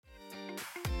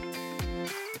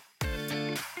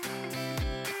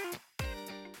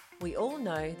We all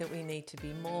know that we need to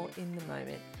be more in the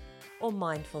moment, or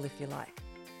mindful if you like,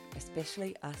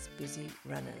 especially us busy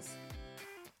runners.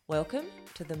 Welcome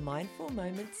to the Mindful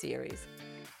Moment series,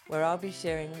 where I'll be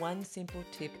sharing one simple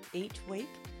tip each week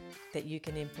that you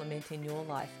can implement in your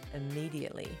life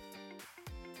immediately.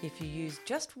 If you use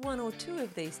just one or two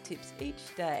of these tips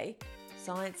each day,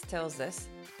 science tells us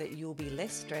that you'll be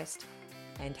less stressed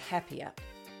and happier.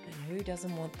 And who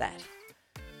doesn't want that?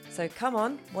 So come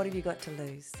on, what have you got to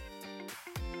lose?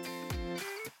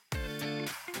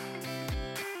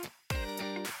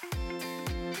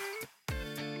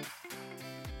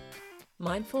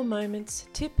 Mindful Moments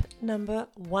tip number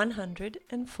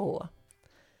 104.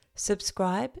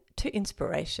 Subscribe to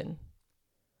inspiration.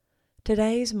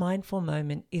 Today's mindful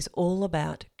moment is all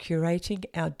about curating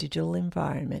our digital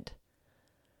environment.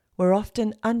 We're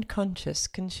often unconscious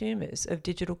consumers of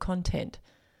digital content,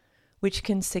 which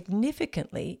can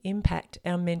significantly impact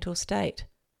our mental state.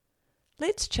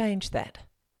 Let's change that.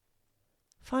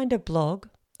 Find a blog,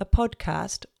 a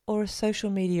podcast, or a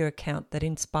social media account that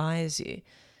inspires you,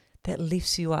 that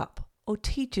lifts you up, or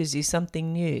teaches you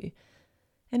something new,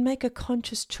 and make a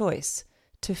conscious choice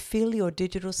to fill your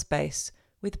digital space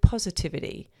with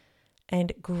positivity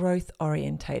and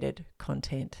growth-orientated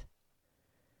content.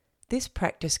 This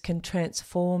practice can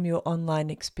transform your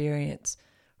online experience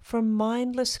from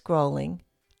mindless scrolling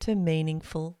to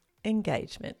meaningful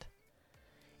engagement.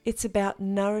 It's about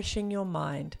nourishing your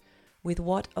mind with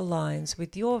what aligns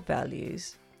with your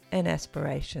values and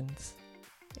aspirations.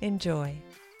 Enjoy.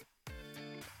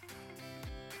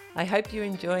 I hope you're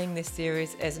enjoying this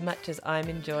series as much as I'm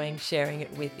enjoying sharing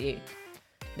it with you.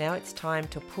 Now it's time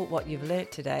to put what you've learnt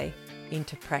today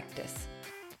into practice,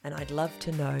 and I'd love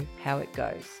to know how it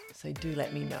goes, so do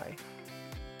let me know.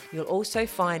 You'll also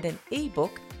find an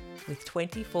ebook with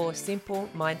 24 simple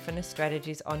mindfulness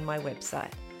strategies on my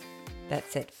website.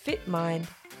 That's at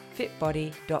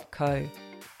fitmindfitbody.co.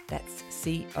 That's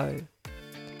C-O.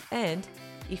 And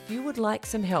if you would like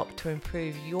some help to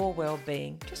improve your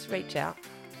well-being, just reach out.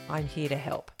 I'm here to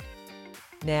help.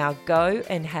 Now go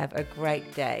and have a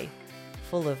great day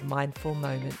full of mindful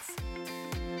moments.